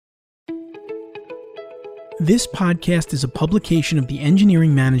This podcast is a publication of the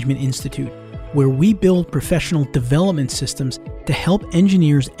Engineering Management Institute, where we build professional development systems to help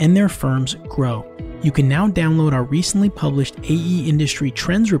engineers and their firms grow. You can now download our recently published AE Industry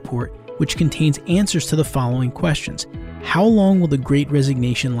Trends Report, which contains answers to the following questions. How long will the Great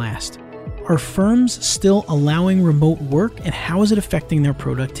Resignation last? Are firms still allowing remote work, and how is it affecting their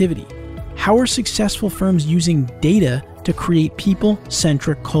productivity? How are successful firms using data to create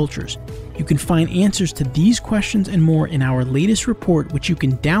people-centric cultures? You can find answers to these questions and more in our latest report, which you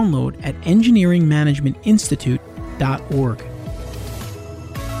can download at engineeringmanagementinstitute.org.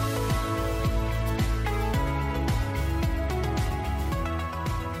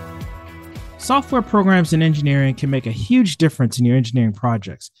 Software programs in engineering can make a huge difference in your engineering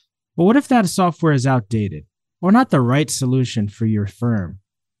projects. But what if that software is outdated or not the right solution for your firm?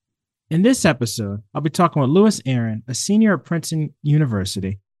 In this episode, I'll be talking with Louis Aaron, a senior at Princeton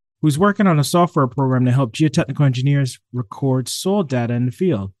University, who's working on a software program to help geotechnical engineers record soil data in the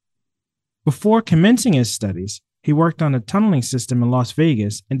field. Before commencing his studies, he worked on a tunneling system in Las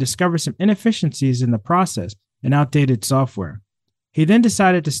Vegas and discovered some inefficiencies in the process and outdated software. He then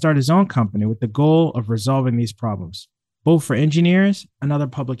decided to start his own company with the goal of resolving these problems, both for engineers and other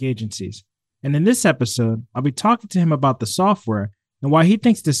public agencies. And in this episode, I'll be talking to him about the software and why he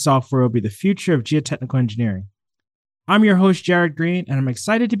thinks this software will be the future of geotechnical engineering. I'm your host, Jared Green, and I'm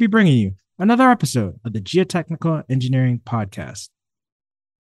excited to be bringing you another episode of the Geotechnical Engineering Podcast.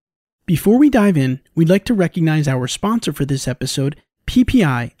 Before we dive in, we'd like to recognize our sponsor for this episode,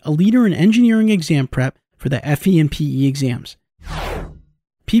 PPI, a leader in engineering exam prep for the FE and PE exams.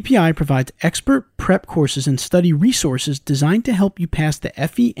 PPI provides expert prep courses and study resources designed to help you pass the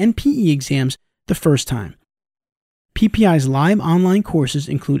FE and PE exams the first time. PPI's live online courses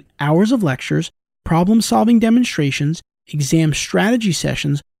include hours of lectures, problem-solving demonstrations, exam strategy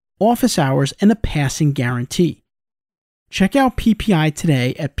sessions, office hours, and a passing guarantee. Check out PPI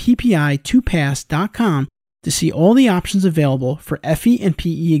today at ppi2pass.com to see all the options available for FE and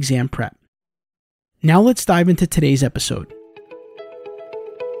PE exam prep. Now let's dive into today's episode.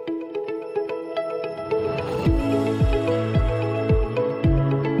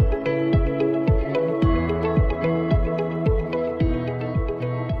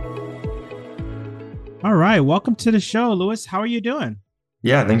 All right, welcome to the show, Louis. How are you doing?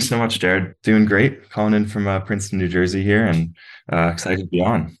 Yeah, thanks so much, Jared. Doing great. Calling in from Princeton, New Jersey here, and excited to be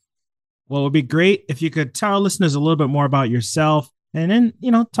on. Well, it would be great if you could tell our listeners a little bit more about yourself and then,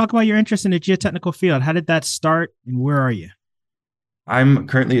 talk about your interest in the geotechnical field. How did that start and where are you? I'm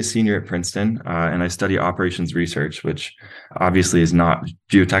currently a senior at Princeton, and I study operations research, which obviously is not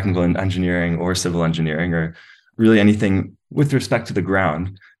geotechnical engineering or civil engineering or really anything with respect to the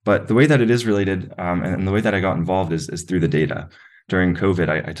ground. But the way that it is related and the way that I got involved is through the data. During COVID,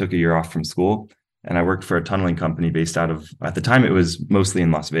 I took a year off from school and I worked for a tunneling company based out of, at the time, it was mostly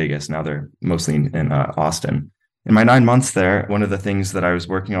in Las Vegas. Now they're mostly in Austin. In my 9 months there, one of the things that I was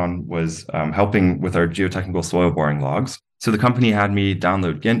working on was helping with our geotechnical soil boring logs. So the company had me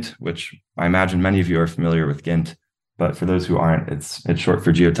download GINT, which I imagine many of you are familiar with GINT. But for those who aren't, it's short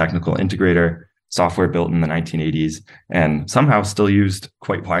for Geotechnical Integrator. Software built in the 1980s and somehow still used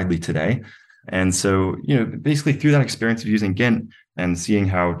quite widely today. And so, basically through that experience of using GINT and seeing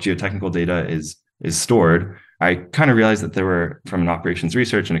how geotechnical data is stored, I kind of realized that there were, from an operations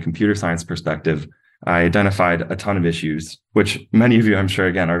research and a computer science perspective, I identified a ton of issues, which many of you, I'm sure,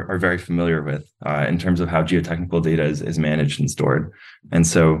 again, are very familiar with in terms of how geotechnical data is managed and stored. And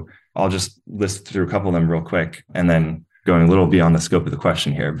so I'll just list through a couple of them real quick and then going a little beyond the scope of the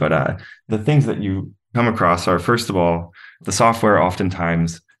question here. But the things that you come across are, first of all, the software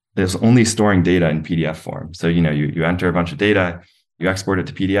oftentimes is only storing data in PDF form. So, you enter a bunch of data, you export it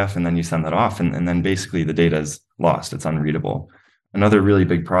to PDF, and then you send that off. And then basically the data is lost. It's unreadable. Another really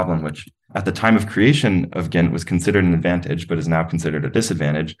big problem, which at the time of creation of GINT was considered an advantage, but is now considered a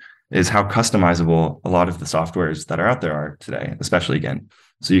disadvantage, is how customizable a lot of the softwares that are out there are today, especially GINT.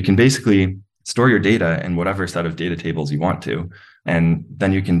 So you can basically store your data in whatever set of data tables you want to. And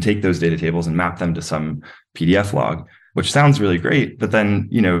then you can take those data tables and map them to some PDF log, which sounds really great. But then,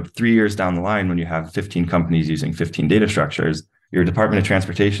 3 years down the line, when you have 15 companies using 15 data structures, your Department of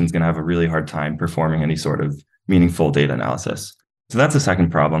Transportation is going to have a really hard time performing any sort of meaningful data analysis. So that's a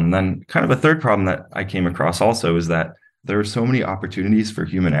second problem. And then kind of a third problem that I came across also is that there are so many opportunities for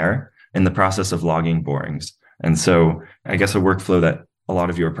human error in the process of logging borings. And so I guess a workflow that a lot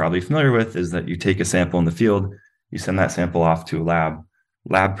of you are probably familiar with is that you take a sample in the field, you send that sample off to a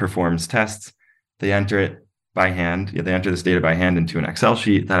lab performs tests, they enter it by hand, they enter this data by hand into an Excel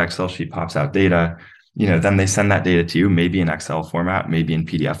sheet, that Excel sheet pops out data, then they send that data to you, maybe in Excel format, maybe in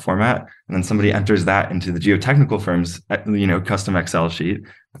PDF format. And then somebody enters that into the geotechnical firm's, custom Excel sheet,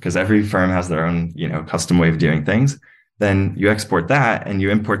 because every firm has their own, custom way of doing things. Then you export that and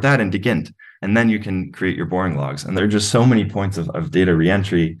you import that into Gint. And then you can create your boring logs. And there are just so many points of data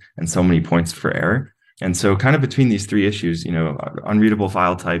reentry and so many points for error. And so kind of between these three issues, unreadable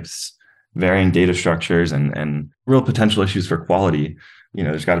file types, varying data structures, and real potential issues for quality,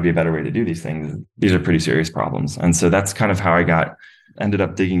 there's got to be a better way to do these things. These are pretty serious problems. And so that's kind of how I ended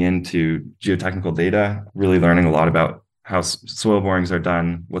up digging into geotechnical data, really learning a lot about how soil borings are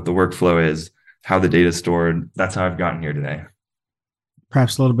done, what the workflow is, how the data is stored. That's how I've gotten here today.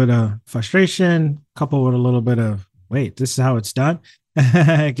 Perhaps a little bit of frustration, coupled with a little bit of, wait, this is how it's done.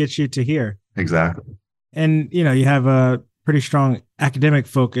 Gets you to here. Exactly. And, you have a pretty strong academic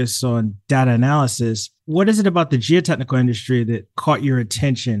focus on data analysis. What is it about the geotechnical industry that caught your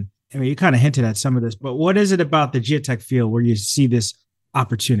attention? I mean, you kind of hinted at some of this, but what is it about the geotech field where you see this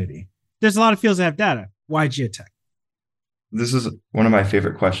opportunity? There's a lot of fields that have data. Why geotech? This is one of my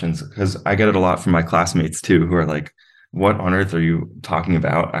favorite questions because I get it a lot from my classmates too, who are like, what on earth are you talking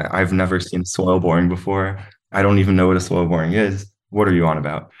about? I've never seen soil boring before. I don't even know what a soil boring is. What are you on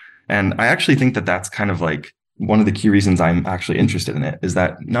about? And I actually think that that's kind of like one of the key reasons I'm actually interested in it is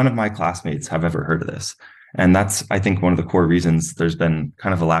that none of my classmates have ever heard of this. And that's, I think, one of the core reasons there's been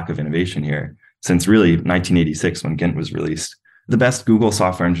kind of a lack of innovation here since really 1986 when Gint was released. The best Google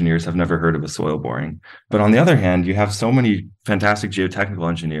software engineers have never heard of a soil boring. But on the other hand, you have so many fantastic geotechnical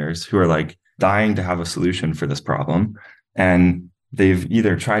engineers who are like dying to have a solution for this problem. And they've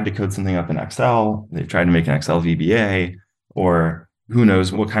either tried to code something up in Excel, they've tried to make an Excel VBA, or who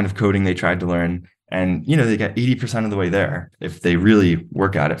knows what kind of coding they tried to learn. And, they get 80% of the way there if they really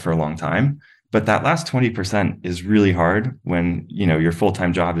work at it for a long time. But that last 20% is really hard when, your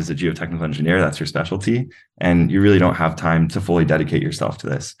full-time job is a geotechnical engineer, that's your specialty, and you really don't have time to fully dedicate yourself to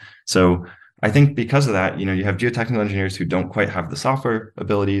this. So I think because of that, you have geotechnical engineers who don't quite have the software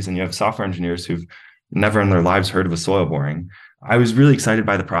abilities, and you have software engineers who've never in their lives heard of a soil boring. I was really excited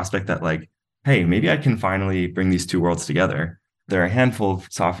by the prospect that like, hey, maybe I can finally bring these two worlds together. There are a handful of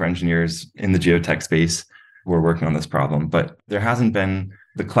software engineers in the geotech space who are working on this problem, but there hasn't been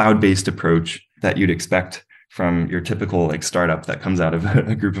the cloud-based approach that you'd expect from your typical like startup that comes out of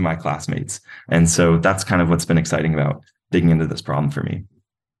a group of my classmates. And so that's kind of what's been exciting about digging into this problem for me.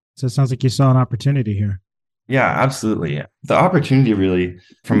 So it sounds like you saw an opportunity here. Yeah, absolutely. The opportunity really,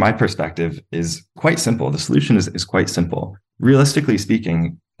 from my perspective, is quite simple. The solution is quite simple. Realistically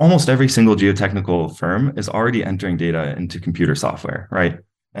speaking, almost every single geotechnical firm is already entering data into computer software, right?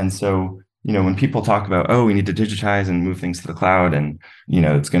 And so, when people talk about, oh, we need to digitize and move things to the cloud, and,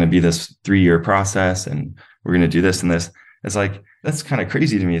 it's going to be this 3-year process, and we're going to do this and this, it's like, that's kind of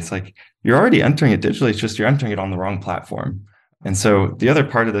crazy to me. It's like, you're already entering it digitally. It's just you're entering it on the wrong platform. And so the other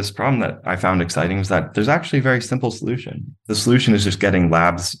part of this problem that I found exciting was that there's actually a very simple solution. The solution is just getting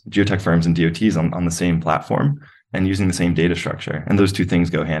labs, geotech firms, and DOTs on the same platform and using the same data structure. And those two things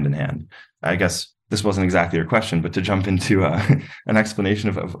go hand in hand. I guess this wasn't exactly your question, but to jump into an explanation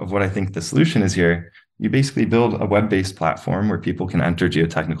of what I think the solution is here, you basically build a web-based platform where people can enter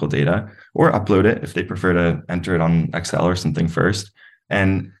geotechnical data or upload it if they prefer to enter it on Excel or something first.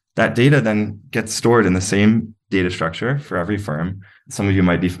 And that data then gets stored in the same data structure for every firm. Some of you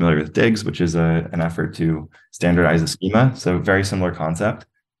might be familiar with DIGS, which is an effort to standardize a schema. So very similar concept.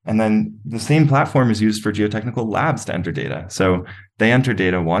 And then the same platform is used for geotechnical labs to enter data. So they enter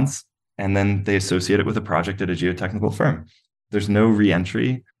data once, and then they associate it with a project at a geotechnical firm. There's no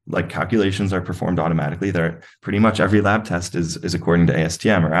re-entry, like calculations are performed automatically. Pretty much every lab test is according to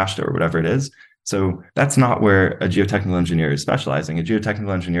ASTM or AASHTO or whatever it is. So that's not where a geotechnical engineer is specializing. A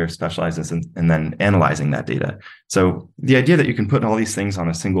geotechnical engineer specializes in then analyzing that data. So the idea that you can put all these things on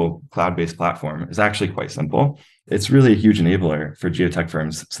a single cloud-based platform is actually quite simple. It's really a huge enabler for geotech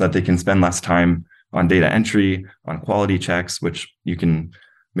firms so that they can spend less time on data entry, on quality checks, which you can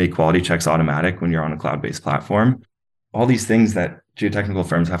make quality checks automatic when you're on a cloud-based platform. All these things that geotechnical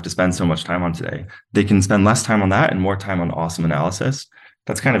firms have to spend so much time on today, they can spend less time on that and more time on awesome analysis.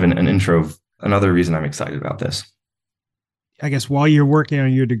 That's kind of an intro of another reason I'm excited about this. I guess while you're working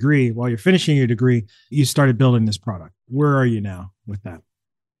on your degree, while you're finishing your degree, you started building this product. Where are you now with that?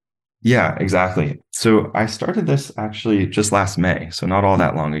 Yeah, exactly. So I started this actually just last May, so not all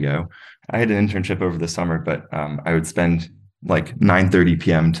that long ago. I had an internship over the summer, but I would spend like 9:30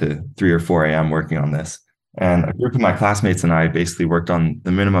 p.m. to 3 or 4 a.m. working on this. And a group of my classmates and I basically worked on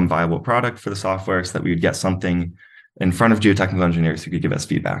the minimum viable product for the software so that we would get something in front of geotechnical engineers who could give us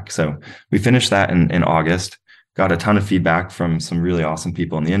feedback. So we finished that in August, got a ton of feedback from some really awesome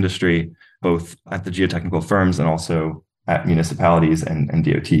people in the industry. both at the geotechnical firms and also at municipalities and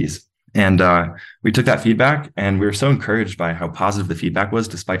DOTs. And we took that feedback, and we were so encouraged by how positive the feedback was,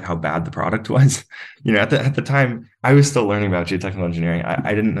 despite how bad the product was. At the time, I was still learning about geotechnical engineering.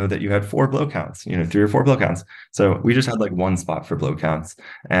 I didn't know that you had 4 blow counts, 3 or 4 blow counts. So we just had like 1 spot for blow counts,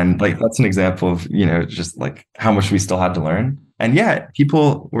 and like that's an example of just like how much we still had to learn. And yet,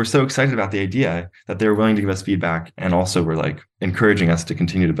 people were so excited about the idea that they were willing to give us feedback, and also were like encouraging us to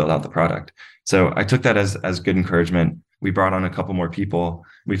continue to build out the product. So I took that as good encouragement. We brought on a couple more people.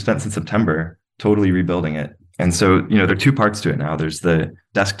 We've spent since September totally rebuilding it. And so, there are 2 parts to it now. There's the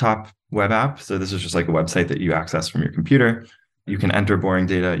desktop web app. So this is just like a website that you access from your computer. You can enter boring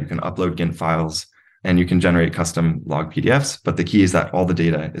data, you can upload GINT files, and you can generate custom log PDFs. But the key is that all the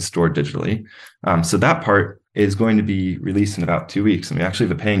data is stored digitally. So that part is going to be released in about 2 weeks. And we actually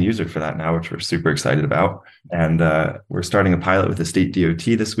have a paying user for that now, which we're super excited about. And we're starting a pilot with the state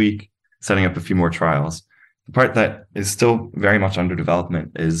DOT this week, setting up a few more trials. The part that is still very much under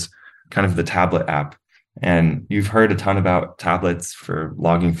development is kind of the tablet app. And you've heard a ton about tablets for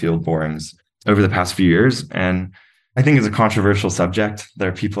logging field borings over the past few years. And I think it's a controversial subject. There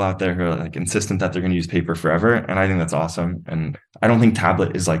are people out there who are like insistent that they're going to use paper forever. And I think that's awesome. And I don't think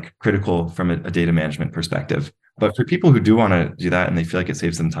tablet is like critical from a data management perspective. But for people who do want to do that and they feel like it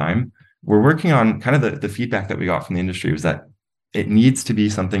saves them time, we're working on kind of the feedback that we got from the industry was that it needs to be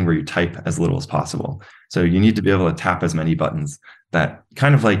something where you type as little as possible. So you need to be able to tap as many buttons that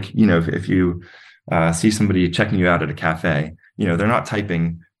kind of like, if you see somebody checking you out at a cafe, they're not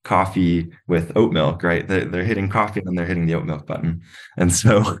typing coffee with oat milk, right? They're hitting coffee and then they're hitting the oat milk button. And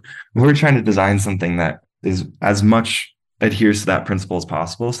so we're trying to design something that is as much adheres to that principle as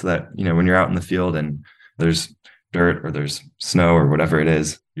possible, so that, when you're out in the field and there's dirt or there's snow or whatever it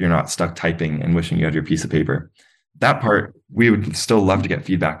is, you're not stuck typing and wishing you had your piece of paper. That part we would still love to get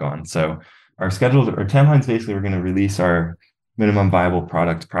feedback on. So our timelines, basically, we're going to release our minimum viable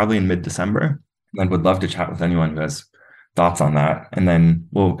product probably in mid-December, and would love to chat with anyone who has thoughts on that. And then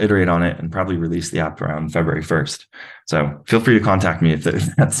we'll iterate on it and probably release the app around February 1st. So feel free to contact me if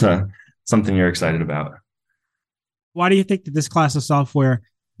that's something you're excited about. Why do you think that this class of software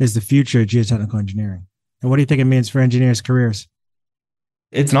is the future of geotechnical engineering? And what do you think it means for engineers' careers?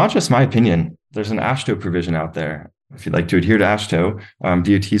 It's not just my opinion. There's an AASHTO provision out there. If you'd like to adhere to AASHTO,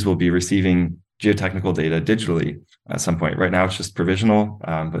 DOTs will be receiving geotechnical data digitally at some point. Right now, it's just provisional,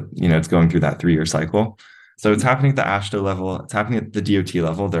 but it's going through that 3-year cycle. So it's happening at the AASHTO level. It's happening at the DOT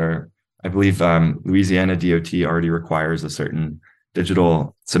level. I believe Louisiana DOT already requires a certain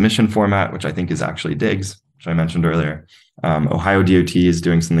digital submission format, which I think is actually DIGS, which I mentioned earlier. Ohio DOT is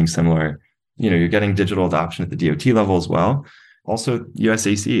doing something similar. You're getting digital adoption at the DOT level as well. Also,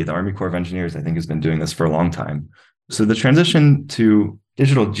 USAC, the Army Corps of Engineers, I think has been doing this for a long time. So the transition to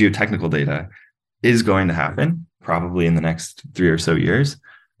digital geotechnical data is going to happen probably in the next 3 or so years.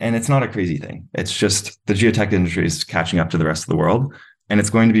 And it's not a crazy thing. It's just the geotech industry is catching up to the rest of the world. And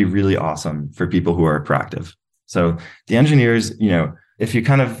it's going to be really awesome for people who are proactive. So the engineers, if you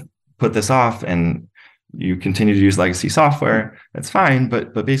kind of put this off and you continue to use legacy software, that's fine.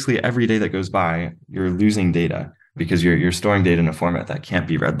 But basically every day that goes by, you're losing data because you're storing data in a format that can't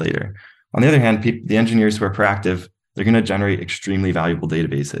be read later. On the other hand, the engineers who are proactive, they're going to generate extremely valuable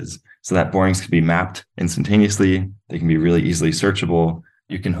databases so that borings can be mapped instantaneously. They can be really easily searchable.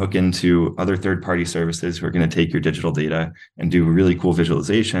 You can hook into other third-party services who are going to take your digital data and do really cool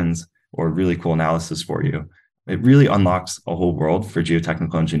visualizations or really cool analysis for you. It really unlocks a whole world for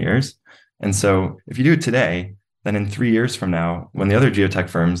geotechnical engineers. And so if you do it today, then in 3 years from now, when the other geotech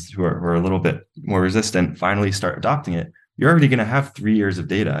firms who are a little bit more resistant finally start adopting it, you're already going to have 3 years of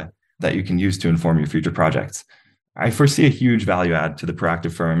data that you can use to inform your future projects. I foresee a huge value add to the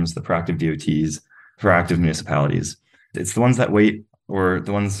proactive firms, the proactive DOTs, proactive municipalities. It's the ones that wait, or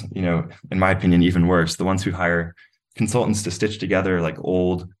the ones, in my opinion, even worse, the ones who hire consultants to stitch together like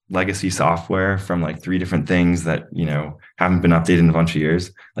old legacy software from like 3 different things that, haven't been updated in a bunch of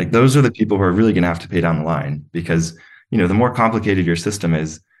years. Like those are the people who are really going to have to pay down the line because, the more complicated your system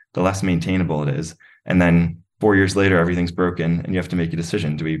is, the less maintainable it is. And then 4 years later, everything's broken and you have to make a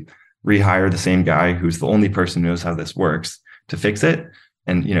decision. Do we rehire the same guy who's the only person who knows how this works to fix it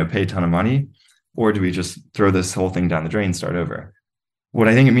and, pay a ton of money? Or do we just throw this whole thing down the drain, start over? What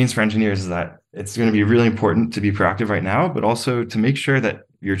I think it means for engineers is that it's going to be really important to be proactive right now, but also to make sure that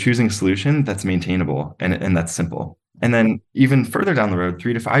you're choosing a solution that's maintainable and that's simple. And then even further down the road,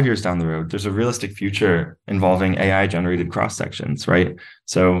 3 to 5 years down the road, there's a realistic future involving AI generated cross sections, right?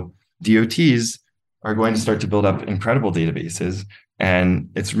 So DOTs are going to start to build up incredible databases. And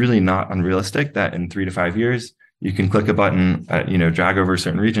it's really not unrealistic that in 3 to 5 years, You can click a button, drag over a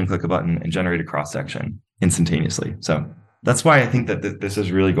certain region, click a button, and generate a cross section instantaneously. So that's why I think that this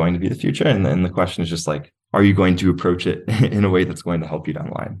is really going to be the future. And the question is just like, are you going to approach it in a way that's going to help you down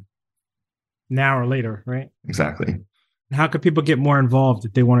the line? Now or later, right? Exactly. How could people get more involved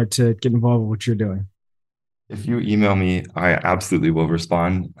if they wanted to get involved with what you're doing? If you email me, I absolutely will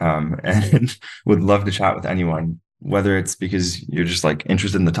respond, and would love to chat with anyone, whether it's because you're just like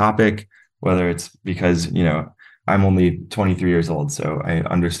interested in the topic, whether it's because, I'm only 23 years old. So I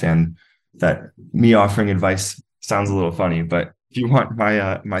understand that me offering advice sounds a little funny, but if you want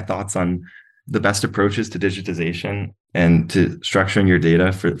my thoughts on the best approaches to digitization and to structuring your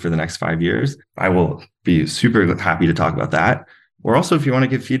data for the next 5 years, I will be super happy to talk about that. Or also, if you want to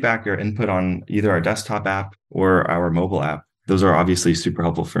give feedback or input on either our desktop app or our mobile app, those are obviously super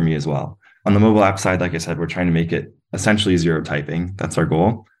helpful for me as well. On the mobile app side, like I said, we're trying to make it essentially zero typing. That's our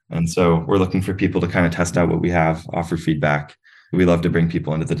goal. And so we're looking for people to kind of test out what we have, offer feedback. We love to bring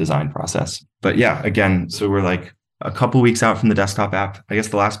people into the design process. But yeah, again, so we're like a couple weeks out from the desktop app. I guess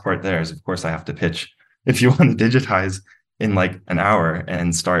the last part there is, of course, I have to pitch. If you want to digitize in like an hour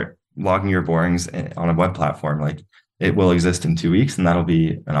and start logging your borings on a web platform, like it will exist in 2 weeks, and that'll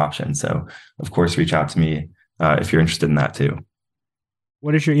be an option. So of course, reach out to me if you're interested in that too.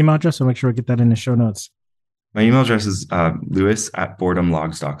 What is your email address? I'll make sure I get that in the show notes. My email address is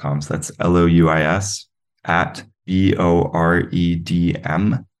lewis@boredomlogs.com. So that's LOUIS at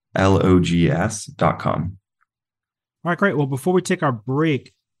BOREDMLOGS.com. All right, great. Well, before we take our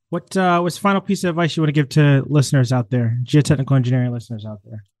break, what's the final piece of advice you want to give to listeners out there, geotechnical engineering listeners out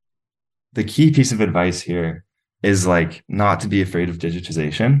there? The key piece of advice here is like not to be afraid of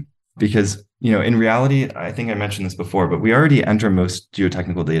digitization, because, in reality, I think I mentioned this before, but we already enter most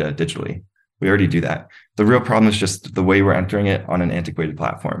geotechnical data digitally. We already do that. The real problem is just the way we're entering it on an antiquated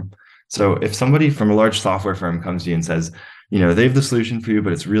platform. So if somebody from a large software firm comes to you and says, they have the solution for you,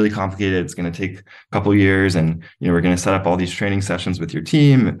 but it's really complicated, it's going to take a couple of years, and we're going to set up all these training sessions with your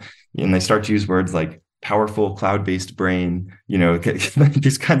team, and they start to use words like powerful cloud-based brain,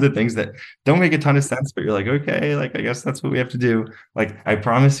 these kinds of things that don't make a ton of sense, but you're like, okay, like I guess that's what we have to do. Like, I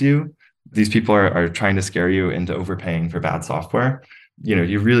promise you, these people are trying to scare you into overpaying for bad software.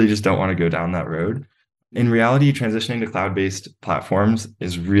 You really just don't want to go down that road. In reality, transitioning to cloud-based platforms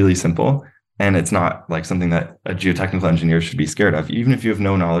is really simple. And it's not like something that a geotechnical engineer should be scared of, even if you have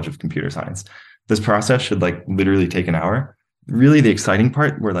no knowledge of computer science. This process should like literally take an hour. Really, the exciting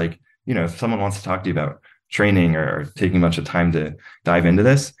part where like, if someone wants to talk to you about training or taking a bunch of time to dive into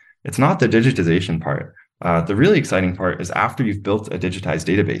this, it's not the digitization part. The really exciting part is after you've built a digitized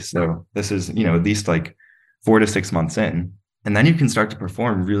database. So this is, at least like 4 to 6 months in. And then you can start to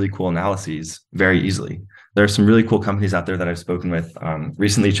perform really cool analyses very easily. There are some really cool companies out there that I've spoken with.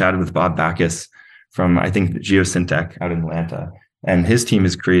 Recently chatted with Bob Backus from, I think, Geosyntec out in Atlanta. And his team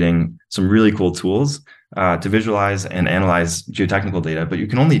is creating some really cool tools to visualize and analyze geotechnical data. But you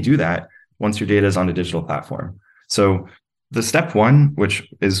can only do that once your data is on a digital platform. So the step one, which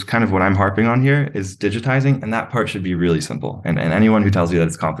is kind of what I'm harping on here, is digitizing. And that part should be really simple. And anyone who tells you that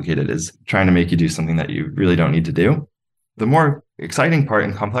it's complicated is trying to make you do something that you really don't need to do. The more exciting part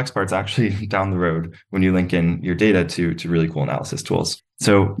and complex part is actually down the road when you link in your data to really cool analysis tools.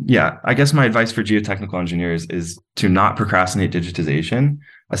 So yeah, I guess my advice for geotechnical engineers is to not procrastinate digitization,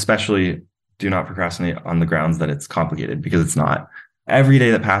 especially do not procrastinate on the grounds that it's complicated, because it's not. Every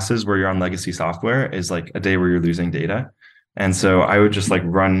day that passes where you're on legacy software is like a day where you're losing data. And so I would just like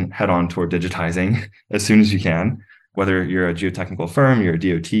run head on toward digitizing as soon as you can, whether you're a geotechnical firm, you're a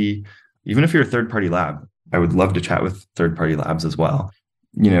DOT, even if you're a third-party lab. I would love to chat with third-party labs as well.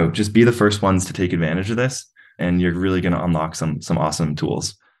 Just be the first ones to take advantage of this, and you're really going to unlock some awesome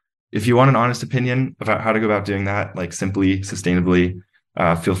tools. If you want an honest opinion about how to go about doing that, like simply, sustainably,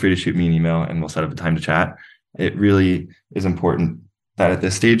 feel free to shoot me an email and we'll set up a time to chat. It really is important that at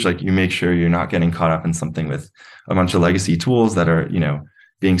this stage, like you make sure you're not getting caught up in something with a bunch of legacy tools that are,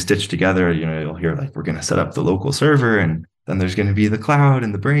 being stitched together. You'll hear like, we're going to set up the local server, and then there's going to be the cloud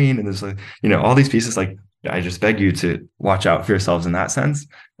and the brain, and there's like, all these pieces. Like, I just beg you to watch out for yourselves in that sense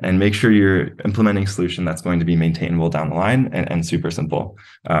and make sure you're implementing a solution that's going to be maintainable down the line and super simple.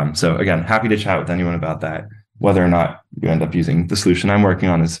 So again, happy to chat with anyone about that. Whether or not you end up using the solution I'm working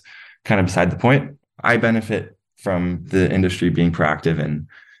on is kind of beside the point. I benefit from the industry being proactive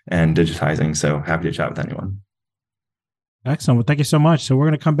and digitizing. So happy to chat with anyone. Excellent. Well, thank you so much. So we're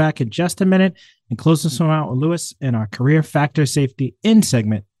going to come back in just a minute and close this one out with Lewis in our Career Factor Safety In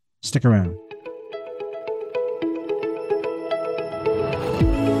segment. Stick around.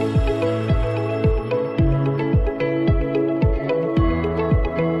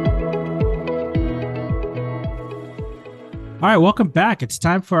 All right, welcome back. It's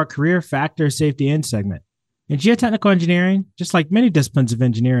time for our Career Factor Safety In segment. In geotechnical engineering, just like many disciplines of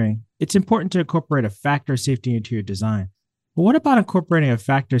engineering, it's important to incorporate a factor of safety into your design. But what about incorporating a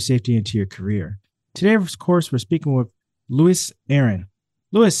factor of safety into your career? Today, of course, we're speaking with Louis Aaron.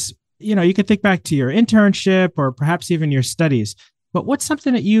 Louis, you can think back to your internship or perhaps even your studies, but what's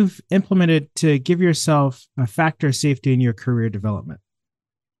something that you've implemented to give yourself a factor of safety in your career development?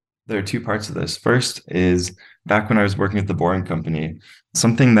 There are two parts of this. First is back when I was working at the boring company,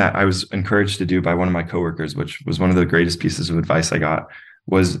 something that I was encouraged to do by one of my coworkers, which was one of the greatest pieces of advice I got,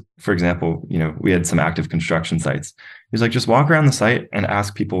 was, for example, we had some active construction sites. He was like, just walk around the site and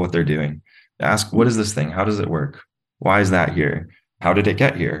ask people what they're doing. Ask, what is this thing? How does it work? Why is that here? How did it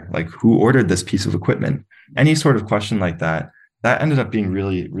get here? Like, who ordered this piece of equipment? Any sort of question like that ended up being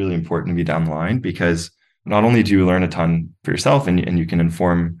really, really important to me down the line, because not only do you learn a ton for yourself and you can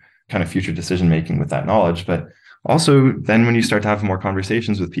inform kind of future decision making with that knowledge, but also then when you start to have more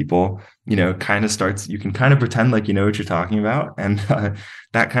conversations with people, you can kind of pretend like you know what you're talking about, and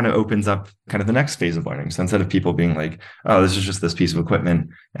that kind of opens up kind of the next phase of learning. So instead of people being like, oh, this is just this piece of equipment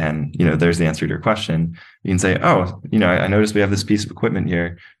and there's the answer to your question, you can say, oh, I noticed we have this piece of equipment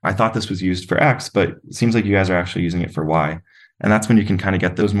here. I thought this was used for X, but it seems like you guys are actually using it for Y. And that's when you can kind of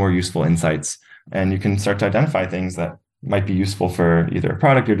get those more useful insights, and you can start to identify things that might be useful for either a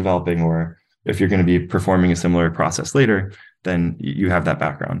product you're developing, or if you're going to be performing a similar process later, then you have that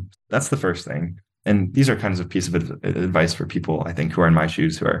background. That's the first thing. And these are kinds of pieces of advice for people, I think, who are in my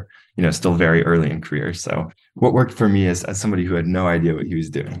shoes, who are, still very early in careers. So what worked for me as somebody who had no idea what he was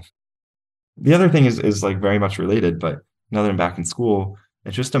doing. The other thing is like very much related, but now that I'm back in school,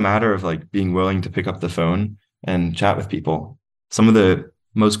 it's just a matter of like being willing to pick up the phone and chat with people. Some of the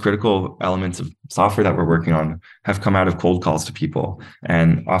most critical elements of software that we're working on have come out of cold calls to people.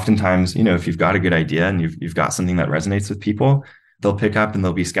 And oftentimes, if you've got a good idea and you've got something that resonates with people, they'll pick up and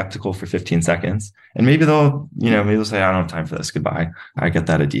they'll be skeptical for 15 seconds. And maybe they'll say, I don't have time for this. Goodbye. I get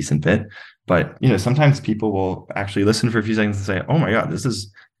that a decent bit. But, sometimes people will actually listen for a few seconds and say, oh my God, this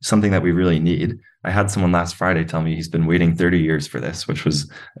is something that we really need. I had someone last Friday tell me he's been waiting 30 years for this, which was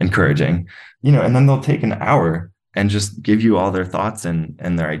encouraging, and then they'll take an hour and just give you all their thoughts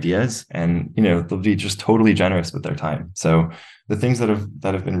and their ideas. And, they'll be just totally generous with their time. So the things that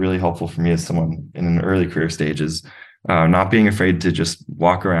have been really helpful for me as someone in an early career stage is not being afraid to just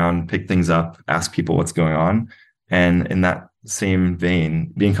walk around, pick things up, ask people what's going on. And in that same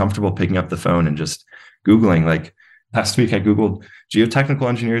vein, being comfortable picking up the phone and just Googling. Like last week, I Googled geotechnical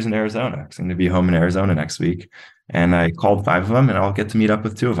engineers in Arizona, because I'm going to be home in Arizona next week. And I called 5 of them, and I'll get to meet up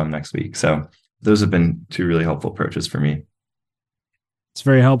with 2 of them next week. So those have been 2 really helpful approaches for me. It's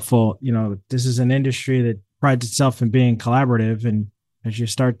very helpful. This is an industry that prides itself in being collaborative. And as you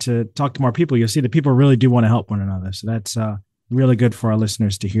start to talk to more people, you'll see that people really do want to help one another. So that's really good for our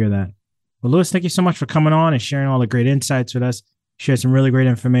listeners to hear that. Well, Louis, thank you so much for coming on and sharing all the great insights with us. Shared some really great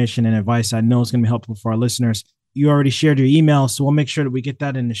information and advice I know is going to be helpful for our listeners. You already shared your email, so we'll make sure that we get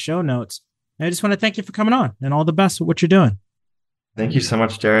that in the show notes. And I just want to thank you for coming on, and all the best with what you're doing. Thank you so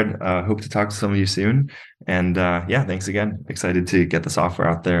much, Jared. Hope to talk to some of you soon. And thanks again. Excited to get the software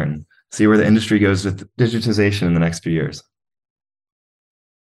out there and see where the industry goes with digitization in the next few years.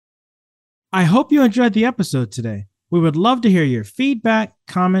 I hope you enjoyed the episode today. We would love to hear your feedback,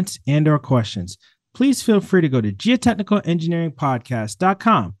 comments, and/or questions. Please feel free to go to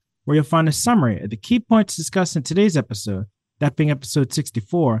geotechnicalengineeringpodcast.com, where you'll find a summary of the key points discussed in today's episode, that being episode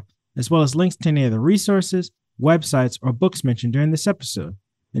 64, as well as links to any of the resources, websites, or books mentioned during this episode.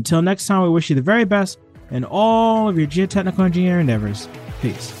 Until next time, we wish you the very best in all of your geotechnical engineering endeavors.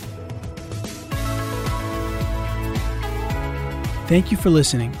 Peace. Thank you for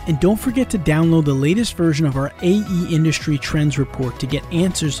listening, and don't forget to download the latest version of our AE Industry Trends Report to get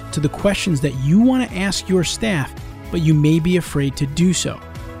answers to the questions that you want to ask your staff, but you may be afraid to do so.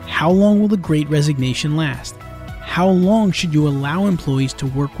 How long will the Great Resignation last? How long should you allow employees to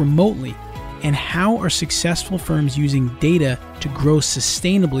work remotely? And how are successful firms using data to grow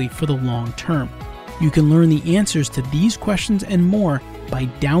sustainably for the long term? You can learn the answers to these questions and more by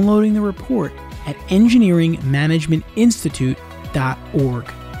downloading the report at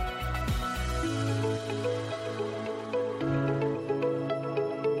engineeringmanagementinstitute.org.